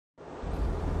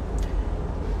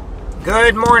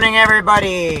Good morning,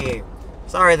 everybody.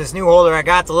 Sorry, this new holder I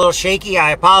got's a little shaky.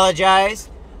 I apologize.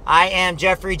 I am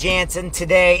Jeffrey Jansen.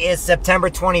 Today is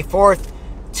September 24th,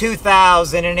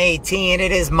 2018.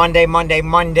 It is Monday.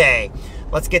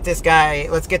 Let's get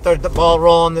the ball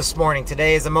rolling this morning.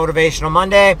 Today is a motivational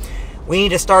Monday. We need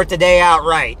to start the day out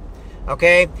right.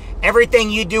 Okay? Everything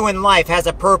you do in life has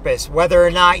a purpose. Whether or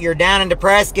not you're down and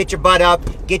depressed, get your butt up,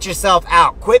 get yourself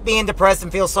out. Quit being depressed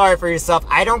and feel sorry for yourself.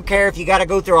 I don't care if you got to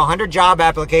go through 100 job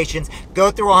applications, go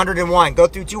through 101, go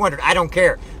through 200. I don't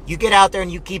care. You get out there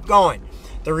and you keep going.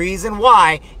 The reason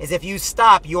why is if you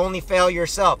stop, you only fail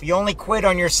yourself. You only quit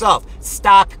on yourself.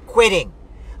 Stop quitting.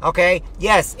 Okay?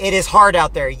 Yes, it is hard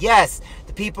out there. Yes,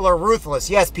 the people are ruthless.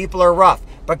 Yes, people are rough.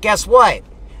 But guess what?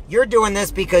 You're doing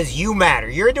this because you matter.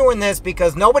 You're doing this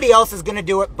because nobody else is going to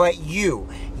do it but you.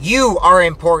 You are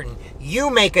important. You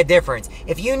make a difference.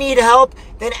 If you need help,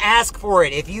 then ask for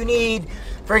it. If you need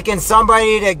freaking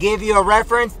somebody to give you a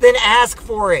reference, then ask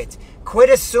for it. Quit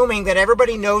assuming that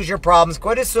everybody knows your problems.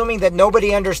 Quit assuming that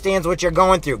nobody understands what you're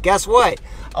going through. Guess what?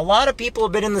 A lot of people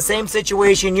have been in the same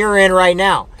situation you're in right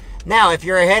now. Now, if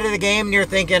you're ahead of the game and you're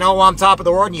thinking, oh, I'm top of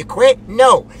the world, and you quit,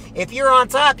 no. If you're on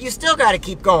top, you still got to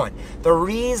keep going. The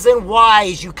reason why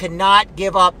is you cannot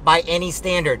give up by any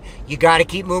standard. You got to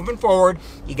keep moving forward.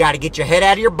 You got to get your head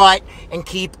out of your butt and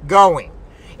keep going.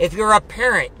 If you're a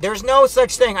parent, there's no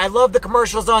such thing. I love the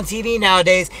commercials on TV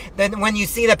nowadays. Then when you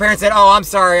see the parent say, oh, I'm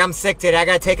sorry, I'm sick today. I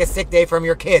got to take a sick day from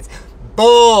your kids.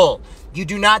 Bull. You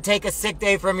do not take a sick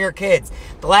day from your kids.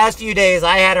 The last few days,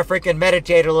 I had to freaking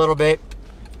meditate a little bit.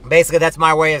 Basically, that's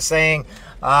my way of saying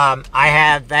I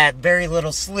had that very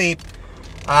little sleep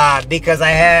because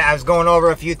I was going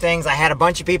over a few things. I had a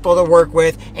bunch of people to work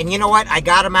with, and you know what? I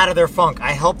got them out of their funk.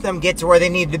 I helped them get to where they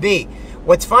needed to be.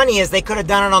 What's funny is they could have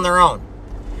done it on their own,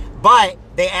 but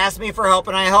they asked me for help,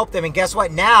 and I helped them. And guess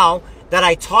what? Now that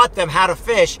I taught them how to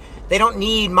fish, they don't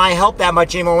need my help that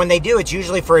much anymore. When they do, it's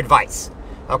usually for advice.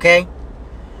 Okay?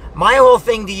 My whole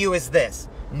thing to you is this.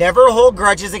 Never hold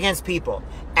grudges against people.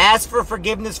 Ask for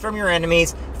forgiveness from your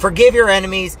enemies, forgive your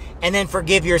enemies, and then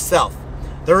forgive yourself.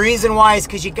 The reason why is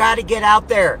because you got to get out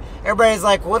there. Everybody's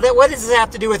like, well, what does this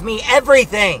have to do with me?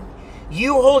 Everything.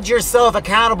 You hold yourself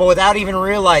accountable without even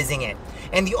realizing it.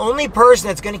 And the only person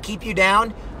that's going to keep you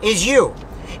down is you.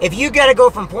 If you got to go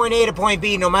from point A to point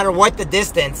B, no matter what the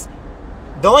distance,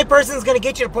 the only person that's going to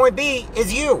get you to point B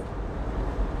is you.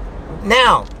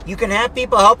 Now, you can have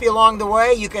people help you along the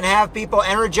way. You can have people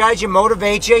energize you,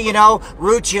 motivate you,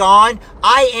 root you on.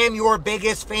 I am your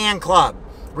biggest fan club.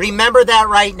 Remember that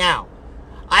right now.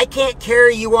 I can't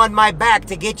carry you on my back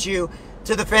to get you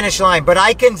to the finish line, but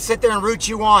I can sit there and root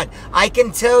you on. I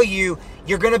can tell you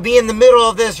you're going to be in the middle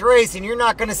of this race and you're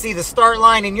not going to see the start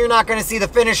line and you're not going to see the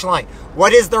finish line.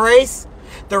 What is the race?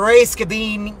 The race could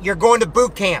be you're going to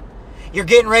boot camp. You're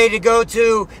getting ready to go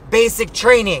to basic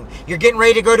training. You're getting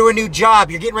ready to go to a new job.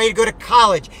 You're getting ready to go to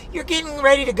college. You're getting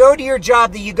ready to go to your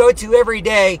job that you go to every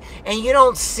day, and you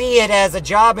don't see it as a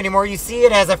job anymore. You see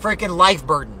it as a freaking life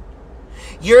burden.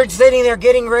 You're sitting there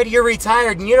getting ready. You're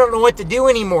retired, and you don't know what to do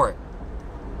anymore.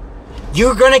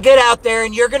 You're going to get out there,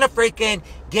 and you're going to freaking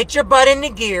get your butt into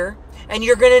gear, and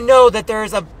you're going to know that there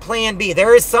is a plan B.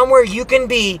 There is somewhere you can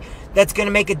be that's going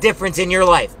to make a difference in your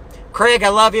life. Craig, I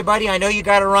love you, buddy. I know you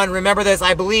got to run. Remember this.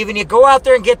 I believe in you. Go out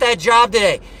there and get that job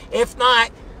today. If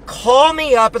not, call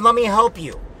me up and let me help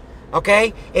you.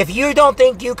 Okay? If you don't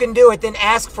think you can do it, then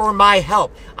ask for my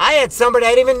help. I had somebody I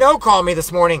didn't even know call me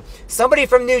this morning. Somebody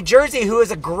from New Jersey who is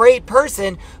a great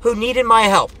person who needed my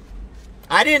help.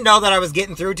 I didn't know that I was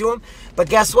getting through to them, but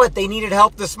guess what? They needed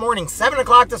help this morning. 7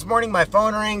 o'clock this morning, my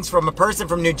phone rings from a person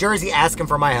from New Jersey asking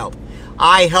for my help.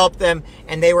 I helped them,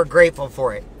 and they were grateful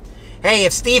for it. Hey,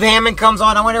 if Steve Hammond comes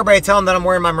on, I want everybody to tell him that I'm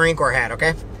wearing my Marine Corps hat,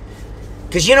 okay?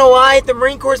 Because you know why? The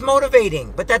Marine Corps is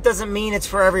motivating, but that doesn't mean it's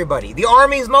for everybody. The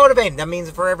Army is motivating. That means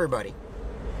it's for everybody.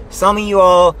 Some of you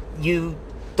all, you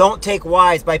don't take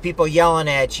wise by people yelling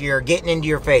at you or getting into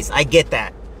your face. I get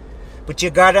that. But you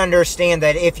got to understand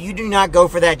that if you do not go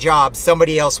for that job,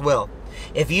 somebody else will.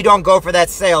 If you don't go for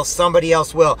that sale, somebody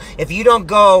else will. If you don't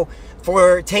go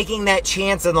for taking that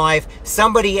chance in life,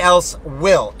 somebody else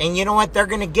will. And you know what? They're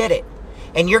going to get it.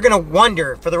 And you're going to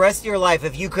wonder for the rest of your life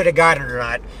if you could have got it or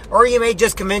not. Or you may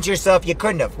just convince yourself you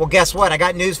couldn't have. Well, guess what? I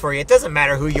got news for you. It doesn't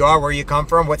matter who you are, where you come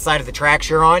from, what side of the tracks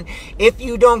you're on. If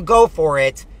you don't go for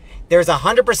it, there's a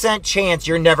 100% chance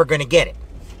you're never going to get it.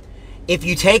 If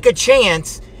you take a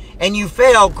chance and you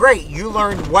fail, great. You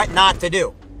learned what not to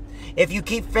do. If you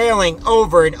keep failing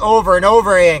over and over and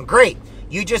over again, great.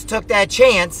 You just took that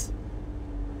chance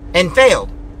and failed.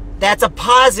 That's a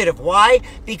positive. Why?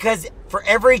 Because For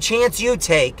every chance you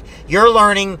take, you're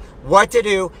learning what to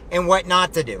do and what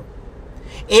not to do.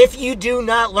 If you do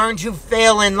not learn to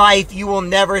fail in life, you will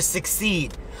never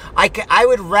succeed. I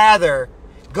would rather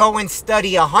go and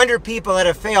study 100 people that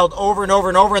have failed over and over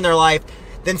and over in their life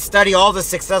than study all the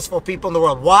successful people in the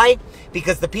world. Why?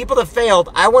 Because the people that failed,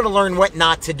 I want to learn what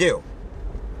not to do.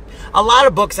 A lot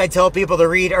of books I tell people to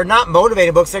read are not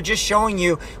motivating books. They're just showing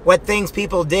you what things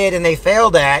people did and they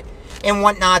failed at and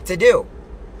what not to do.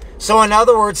 So in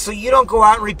other words, so you don't go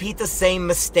out and repeat the same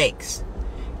mistakes.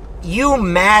 You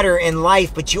matter in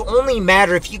life, but you only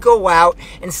matter if you go out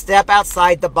and step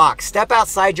outside the box. Step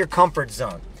outside your comfort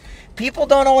zone. People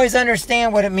don't always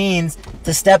understand what it means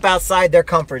to step outside their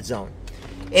comfort zone.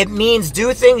 It means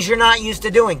do things you're not used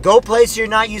to doing. Go places you're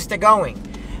not used to going.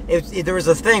 There was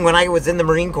a thing when I was in the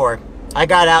Marine Corps. I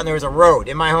got out and there was a road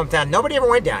in my hometown. Nobody ever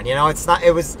went down. You know,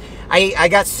 I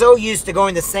got so used to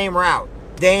going the same route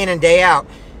day in and day out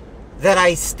that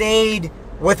I stayed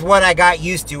with what I got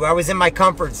used to. I was in my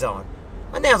comfort zone.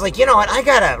 One day I was like, you know what? I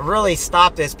gotta really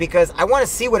stop this because I want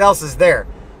to see what else is there.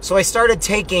 So I started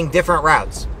taking different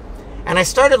routes. And I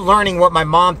started learning what my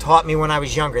mom taught me when I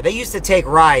was younger. They used to take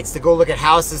rides to go look at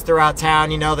houses throughout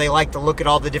town. You know, they like to look at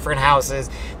all the different houses.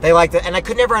 And I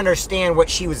could never understand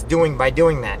what she was doing by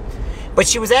doing that. But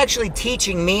she was actually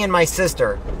teaching me and my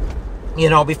sister, you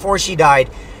know, before she died,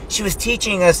 she was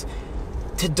teaching us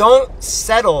to don't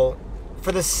settle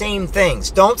for the same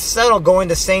things. Don't settle going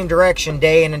the same direction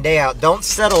day in and day out. Don't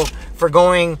settle for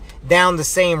going down the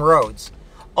same roads.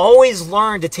 Always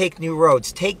learn to take new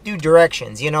roads, take new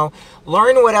directions, you know.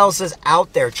 Learn what else is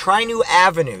out there. Try new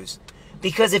avenues.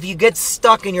 Because if you get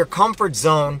stuck in your comfort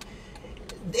zone,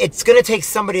 it's going to take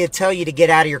somebody to tell you to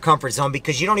get out of your comfort zone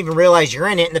because you don't even realize you're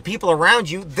in it. And the people around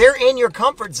you, they're in your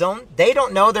comfort zone. They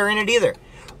don't know they're in it either.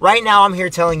 Right now, I'm here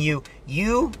telling you,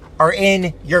 you are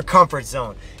in your comfort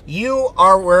zone. You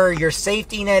are where your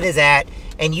safety net is at,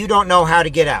 and you don't know how to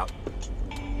get out.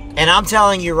 And I'm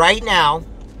telling you right now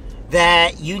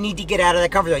that you need to get out of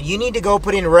that comfort zone. You need to go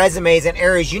put in resumes in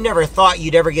areas you never thought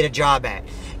you'd ever get a job at.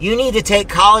 You need to take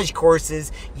college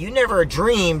courses you never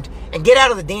dreamed and get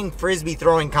out of the dang frisbee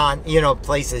throwing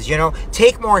places, you know.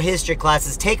 Take more history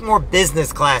classes, take more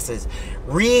business classes,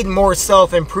 read more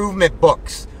self-improvement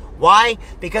books. Why?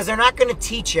 Because they're not going to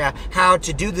teach you how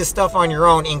to do this stuff on your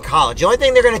own in college. The only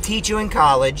thing they're going to teach you in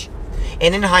college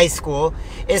and in high school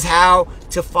is how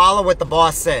to follow what the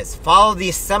boss says. Follow the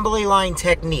assembly line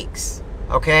techniques,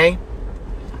 okay?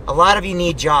 A lot of you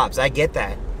need jobs. I get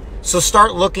that. So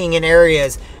start looking in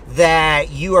areas that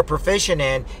you are proficient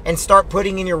in and start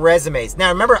putting in your resumes. Now,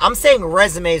 remember, I'm saying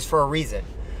resumes for a reason.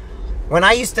 When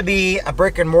I used to be a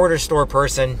brick and mortar store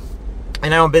person,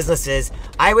 and I own businesses,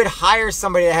 I would hire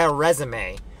somebody that had a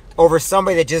resume over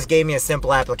somebody that just gave me a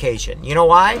simple application. You know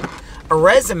why? A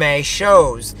resume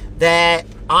shows that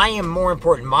I am more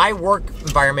important. My work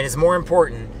environment is more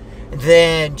important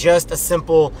than just a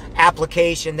simple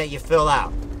application that you fill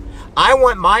out. I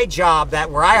want my job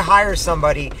where I hire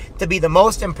somebody to be the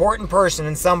most important person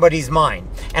in somebody's mind.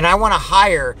 And I want to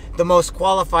hire the most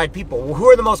qualified people. Well, who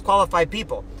are the most qualified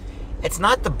people? It's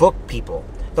not the book people.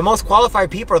 The most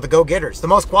qualified people are the go-getters. The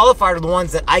most qualified are the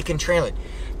ones that I can train.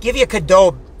 Give you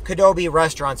Kadobi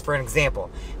restaurants for an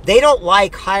example. They don't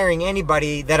like hiring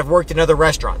anybody that have worked in other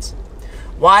restaurants.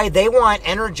 Why? They want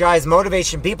energized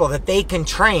motivation people that they can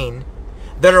train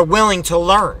that are willing to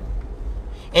learn.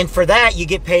 And for that, you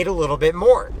get paid a little bit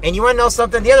more. And you want to know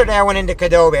something? The other day I went into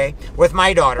Kadobi with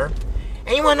my daughter.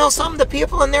 And you want to know something? The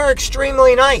people in there are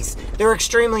extremely nice. They're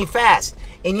extremely fast.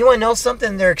 And you want to know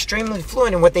something? They're extremely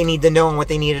fluent in what they need to know and what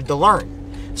they needed to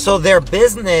learn. So their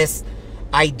business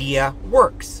idea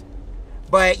works.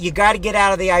 But you got to get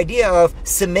out of the idea of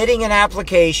submitting an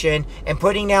application and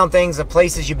putting down things of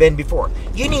places you've been before.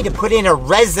 You need to put in a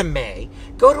resume.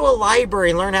 Go to a library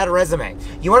and learn how to resume.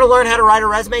 You want to learn how to write a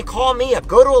resume? Call me up.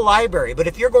 Go to a library. But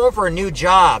if you're going for a new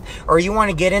job or you want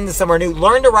to get into somewhere new,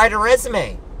 learn to write a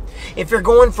resume. If you're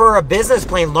going for a business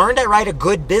plan, learn to write a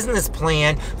good business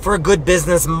plan for a good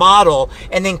business model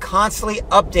and then constantly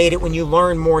update it when you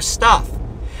learn more stuff.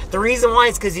 The reason why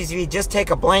is because if you just take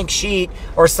a blank sheet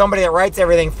or somebody that writes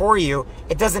everything for you,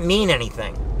 it doesn't mean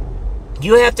anything.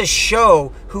 You have to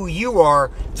show who you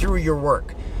are through your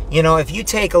work. You know, if you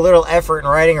take a little effort in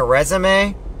writing a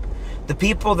resume, the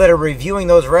people that are reviewing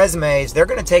those resumes, they're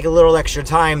going to take a little extra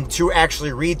time to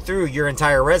actually read through your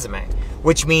entire resume,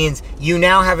 which means you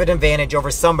now have an advantage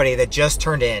over somebody that just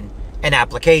turned in an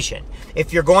application.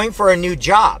 If you're going for a new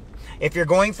job, if you're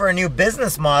going for a new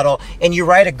business model and you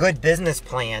write a good business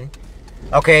plan,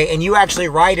 okay, and you actually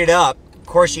write it up, of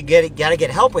course you got to get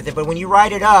help with it, but when you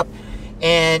write it up,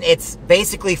 And it's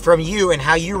basically from you and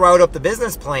how you wrote up the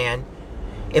business plan.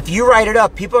 If you write it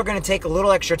up, people are going to take a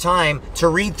little extra time to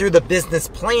read through the business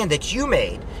plan that you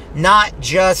made, not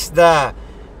just the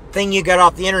thing you got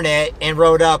off the internet and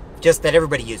wrote up just that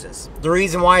everybody uses. The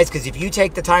reason why is because if you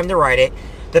take the time to write it,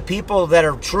 the people that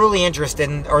are truly interested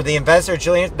in, or the investors,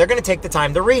 they're going to take the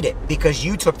time to read it because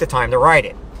you took the time to write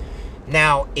it.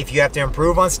 Now, if you have to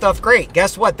improve on stuff, great.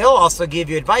 Guess what? They'll also give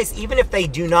you advice. Even if they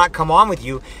do not come on with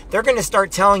you, they're going to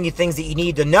start telling you things that you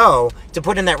need to know to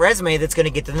put in that resume that's going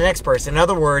to get to the next person. In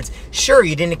other words, sure,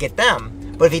 you didn't get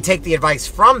them, but if you take the advice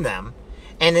from them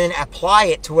and then apply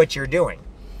it to what you're doing.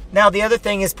 Now, the other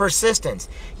thing is persistence.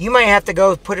 You might have to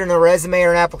go put in a resume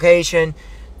or an application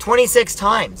 26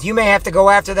 times. You may have to go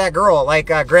after that girl like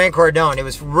Grant Cardone. It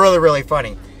was really, really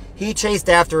funny. He chased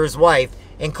after his wife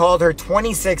and called her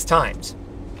 26 times.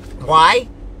 Why?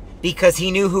 Because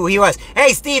he knew who he was.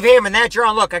 Hey, Steve Hammond, that's your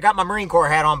on. Look, I got my Marine Corps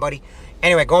hat on, buddy.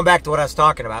 Anyway, going back to what I was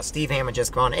talking about. Steve Hammond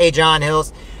just gone. Hey, John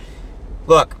Hills.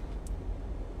 Look,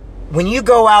 when you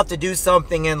go out to do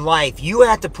something in life, you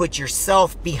have to put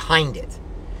yourself behind it.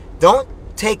 Don't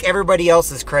take everybody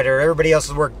else's credit or everybody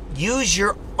else's work. Use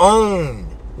your own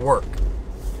work.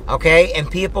 Okay? And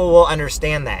people will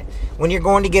understand that. When you're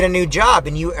going to get a new job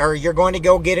and you're going to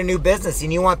go get a new business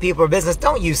and you want people in business,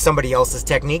 don't use somebody else's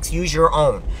techniques. Use your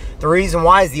own. The reason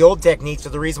why is the old techniques are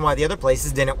the reason why the other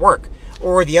places didn't work.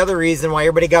 Or the other reason why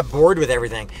everybody got bored with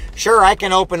everything. Sure, I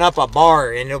can open up a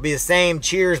bar and it'll be the same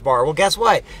Cheers bar. Well, guess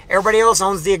what? Everybody else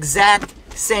owns the exact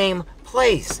same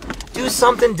place. Do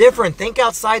something different. Think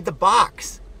outside the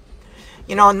box.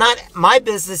 You know, not my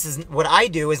business is what I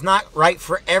do is not right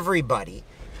for everybody.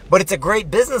 But it's a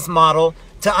great business model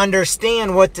to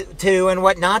understand what to do and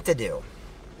what not to do.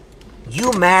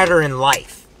 You matter in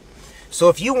life. So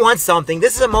if you want something,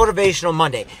 this is a Motivational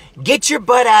Monday. Get your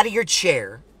butt out of your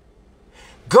chair.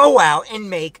 Go out and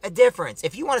make a difference.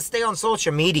 If you want to stay on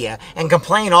social media and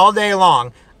complain all day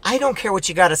long, I don't care what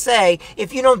you got to say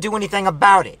if you don't do anything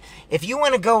about it. If you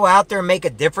want to go out there and make a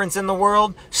difference in the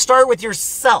world, start with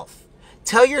yourself.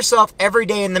 Tell yourself every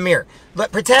day in the mirror.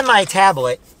 Pretend my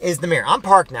tablet is the mirror. I'm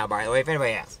parked now, by the way, if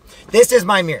anybody asks. This is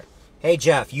my mirror. Hey,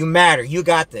 Jeff, you matter. You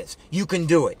got this. You can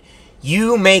do it.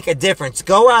 You make a difference.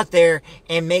 Go out there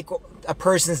and make a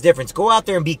person's difference. Go out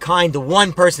there and be kind to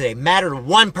one person today. Matter to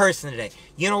one person today.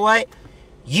 You know what?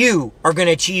 You are going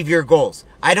to achieve your goals.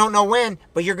 I don't know when,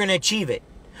 but you're going to achieve it.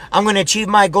 I'm going to achieve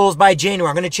my goals by January.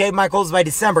 I'm going to achieve my goals by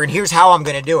December. And here's how I'm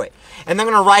going to do it. And I'm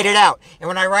going to write it out. And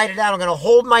when I write it out, I'm going to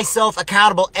hold myself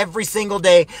accountable every single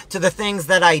day to the things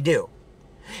that I do.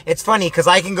 It's funny because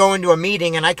I can go into a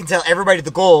meeting and I can tell everybody the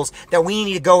goals that we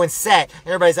need to go and set. And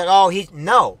everybody's like, oh,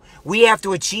 no. We have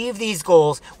to achieve these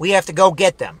goals. We have to go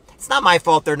get them. It's not my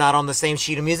fault they're not on the same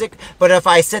sheet of music. But if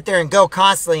I sit there and go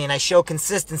constantly and I show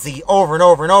consistency over and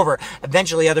over and over,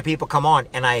 eventually other people come on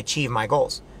and I achieve my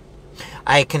goals.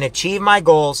 I can achieve my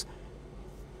goals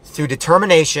through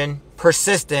determination,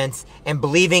 persistence, and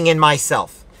believing in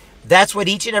myself. That's what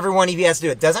each and every one of you has to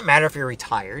do. It doesn't matter if you're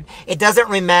retired. It doesn't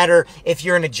really matter if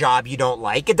you're in a job you don't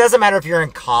like. It doesn't matter if you're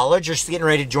in college or getting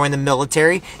ready to join the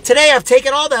military. Today I've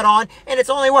taken all that on, and it's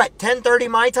only, what, 10:30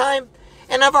 my time?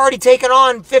 And I've already taken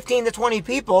on 15 to 20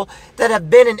 people that have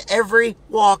been in every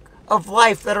walk of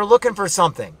life that are looking for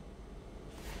something.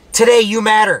 Today you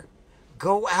matter.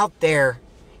 Go out there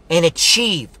and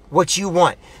achieve what you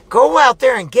want. Go out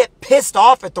there and get pissed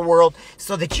off at the world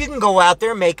so that you can go out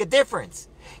there and make a difference.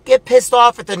 Get pissed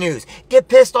off at the news. Get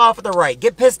pissed off at the right.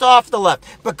 Get pissed off at the left.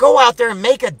 But go out there and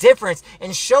make a difference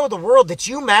and show the world that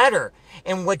you matter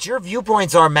and what your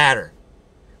viewpoints are matter.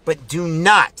 But do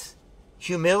not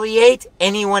humiliate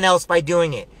anyone else by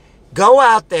doing it. Go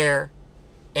out there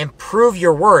and prove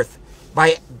your worth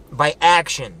by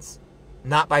actions,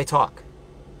 not by talk.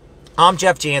 I'm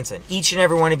Jeff Jansen. Each and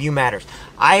every one of you matters.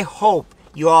 I hope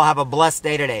you all have a blessed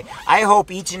day today. I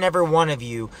hope each and every one of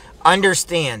you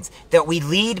understands that we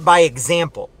lead by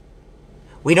example.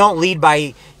 We don't lead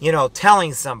by,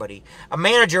 telling somebody. A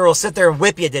manager will sit there and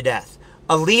whip you to death.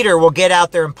 A leader will get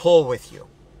out there and pull with you.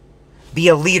 Be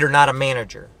a leader, not a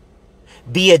manager.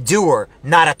 Be a doer,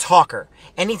 not a talker.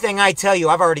 Anything I tell you,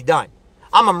 I've already done.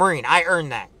 I'm a Marine. I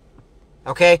earned that.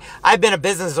 Okay? I've been a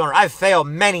business owner. I've failed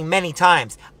many, many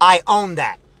times. I own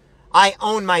that. I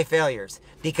own my failures.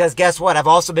 Because guess what? I've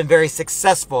also been very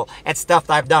successful at stuff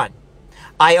that I've done.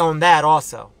 I own that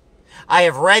also. I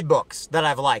have read books that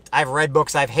I've liked. I've read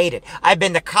books I've hated. I've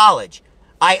been to college.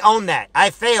 I own that. I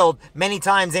failed many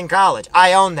times in college.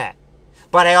 I own that.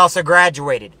 But I also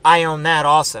graduated. I own that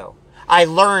also. I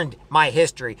learned my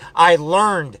history. I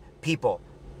learned people.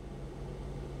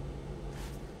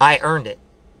 I earned it.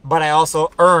 but I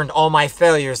also earned all my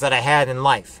failures that I had in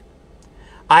life.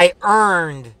 I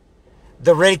earned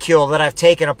the ridicule that I've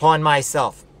taken upon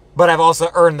myself, but I've also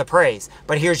earned the praise.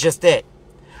 But here's just it.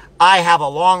 I have a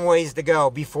long ways to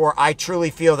go before I truly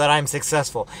feel that I'm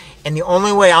successful. And the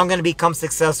only way I'm going to become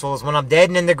successful is when I'm dead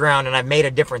and in the ground and I've made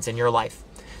a difference in your life.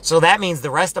 So that means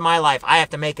the rest of my life, I have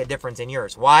to make a difference in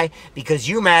yours. Why? Because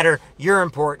you matter, you're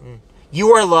important, you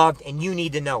are loved, and you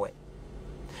need to know it.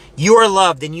 You are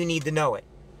loved and you need to know it.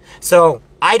 So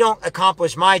I don't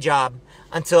accomplish my job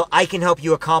until I can help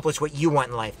you accomplish what you want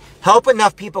in life. Help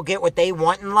enough people get what they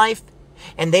want in life,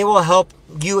 and they will help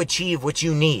you achieve what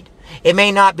you need. It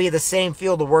may not be the same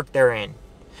field of work they're in,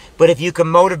 but if you can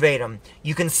motivate them,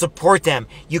 you can support them,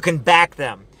 you can back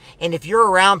them. And if you're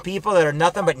around people that are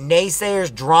nothing but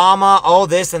naysayers, drama, all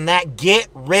this and that, get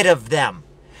rid of them.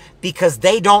 Because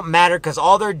they don't matter, because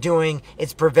all they're doing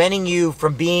is preventing you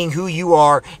from being who you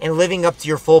are and living up to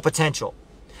your full potential.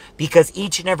 Because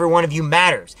each and every one of you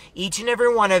matters. Each and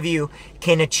every one of you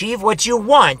can achieve what you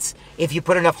want if you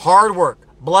put enough hard work,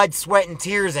 blood, sweat, and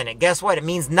tears in it. Guess what? It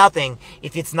means nothing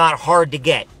if it's not hard to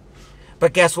get.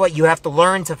 But guess what? You have to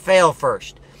learn to fail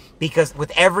first. Because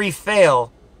with every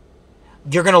fail,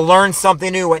 you're going to learn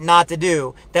something new, what not to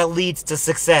do, that leads to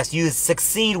success. You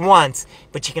succeed once,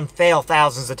 but you can fail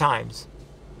thousands of times.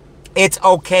 It's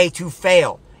okay to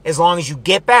fail. As long as you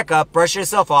get back up, brush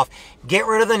yourself off, get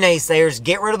rid of the naysayers,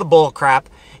 get rid of the bull crap,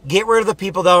 get rid of the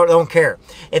people that don't care.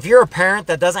 If you're a parent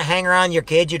that doesn't hang around your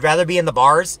kids, you'd rather be in the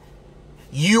bars,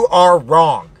 you are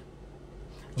wrong.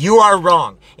 You are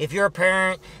wrong. If you're a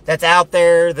parent that's out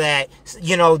there that,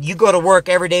 you know, you go to work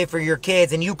every day for your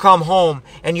kids and you come home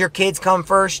and your kids come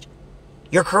first,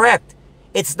 you're correct.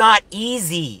 It's not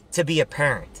easy to be a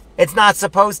parent. It's not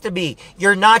supposed to be.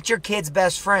 You're not your kid's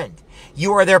best friend.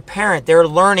 You are their parent. They're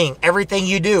learning everything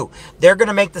you do. They're going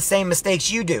to make the same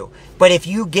mistakes you do. But if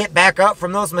you get back up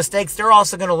from those mistakes, they're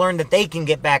also going to learn that they can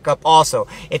get back up also.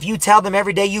 If you tell them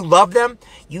every day you love them,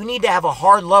 you need to have a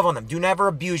hard love on them. Do never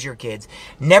abuse your kids.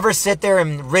 Never sit there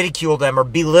and ridicule them or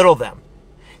belittle them.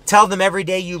 Tell them every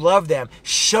day you love them.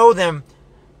 Show them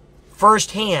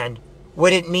firsthand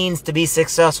what it means to be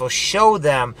successful. Show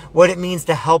them what it means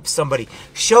to help somebody.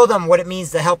 Show them what it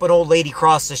means to help an old lady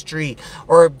cross the street.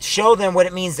 Or show them what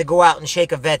it means to go out and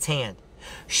shake a vet's hand.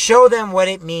 Show them what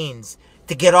it means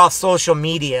to get off social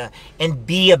media and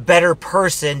be a better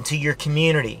person to your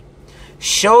community.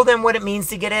 Show them what it means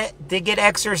to get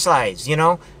exercise, you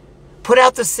know. Put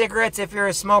out the cigarettes if you're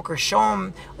a smoker. Show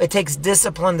them it takes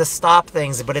discipline to stop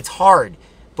things, but it's hard.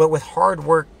 But with hard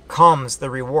work comes the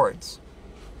rewards.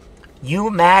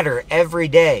 You matter every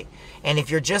day. And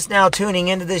if you're just now tuning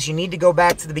into this, you need to go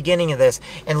back to the beginning of this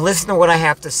and listen to what I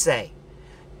have to say.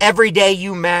 Every day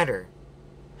you matter.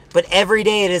 But every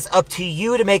day it is up to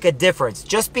you to make a difference.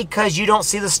 Just because you don't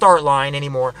see the start line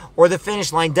anymore or the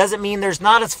finish line doesn't mean there's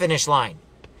not a finish line.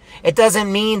 It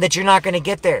doesn't mean that you're not going to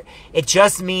get there. It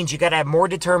just means you got to have more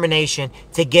determination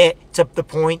to get to the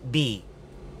point B.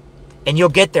 And you'll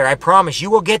get there. I promise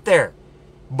you will get there.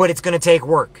 But it's going to take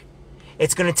work.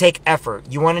 It's going to take effort.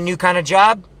 You want a new kind of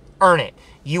job? Earn it.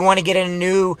 You want to get into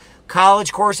new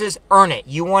college courses? Earn it.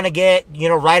 You want to get,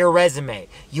 write a resume.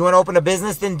 You want to open a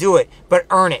business? Then do it. But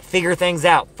earn it. Figure things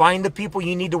out. Find the people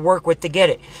you need to work with to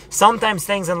get it. Sometimes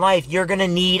things in life, you're going to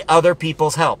need other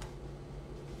people's help.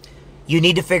 You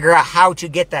need to figure out how to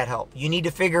get that help. You need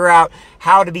to figure out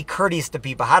how to be courteous to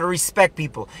people, how to respect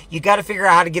people. You got to figure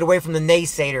out how to get away from the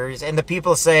naysayers and the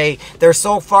people say they're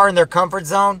so far in their comfort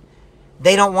zone.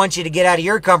 They don't want you to get out of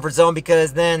your comfort zone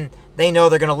because then they know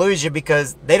they're going to lose you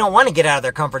because they don't want to get out of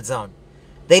their comfort zone.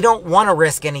 They don't want to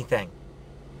risk anything.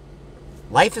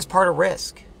 Life is part of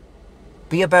risk.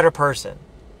 Be a better person.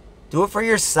 Do it for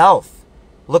yourself.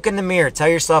 Look in the mirror. Tell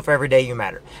yourself every day you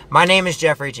matter. My name is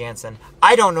Jeffrey Jansen.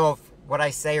 I don't know if what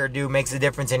I say or do makes a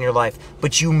difference in your life,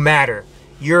 but you matter.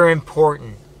 You're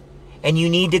important. And you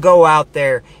need to go out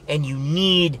there and you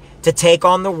need to take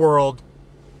on the world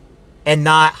and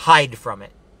not hide from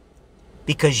it.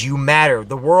 Because you matter.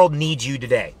 The world needs you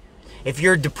today. If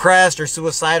you're depressed or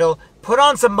suicidal, put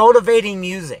on some motivating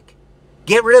music.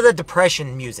 Get rid of the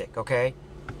depression music, okay?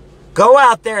 Go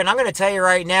out there, and I'm going to tell you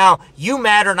right now, you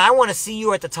matter, and I want to see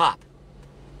you at the top.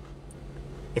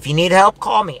 If you need help,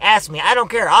 call me. Ask me. I don't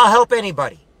care. I'll help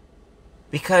anybody.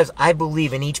 Because I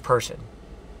believe in each person.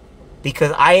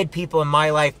 Because I had people in my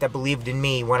life that believed in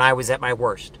me when I was at my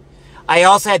worst. I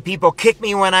also had people kick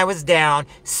me when I was down,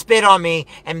 spit on me,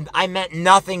 and I meant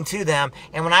nothing to them.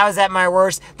 And when I was at my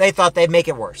worst, they thought they'd make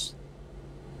it worse.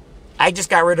 I just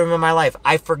got rid of them in my life.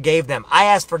 I forgave them. I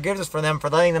asked forgiveness for them for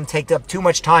letting them take up too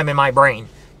much time in my brain.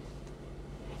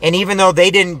 And even though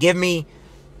they didn't give me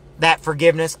that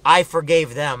forgiveness, I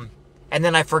forgave them. And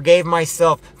then I forgave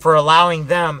myself for allowing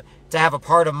them to have a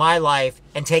part of my life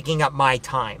and taking up my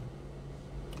time.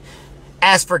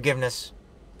 Ask forgiveness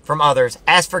from others.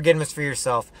 Ask forgiveness for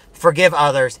yourself. Forgive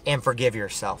others and forgive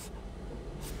yourself.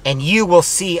 And you will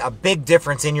see a big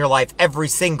difference in your life every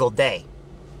single day.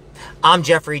 I'm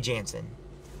Jeffrey Jansen.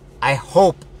 I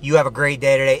hope you have a great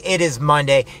day today. It is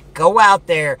Monday. Go out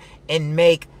there and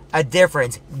make a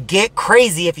difference. Get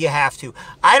crazy if you have to.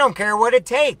 I don't care what it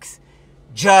takes.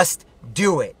 Just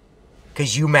do it,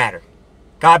 because you matter.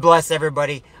 God bless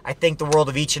everybody. I think the world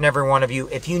of each and every one of you.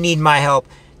 If you need my help,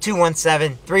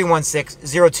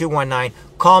 217-316-0219.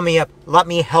 Call me up. Let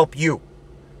me help you.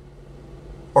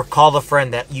 Or call a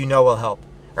friend that you know will help.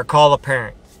 Or call a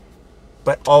parent.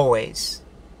 But always,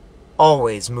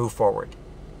 always move forward.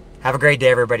 Have a great day,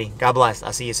 everybody. God bless.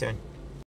 I'll see you soon.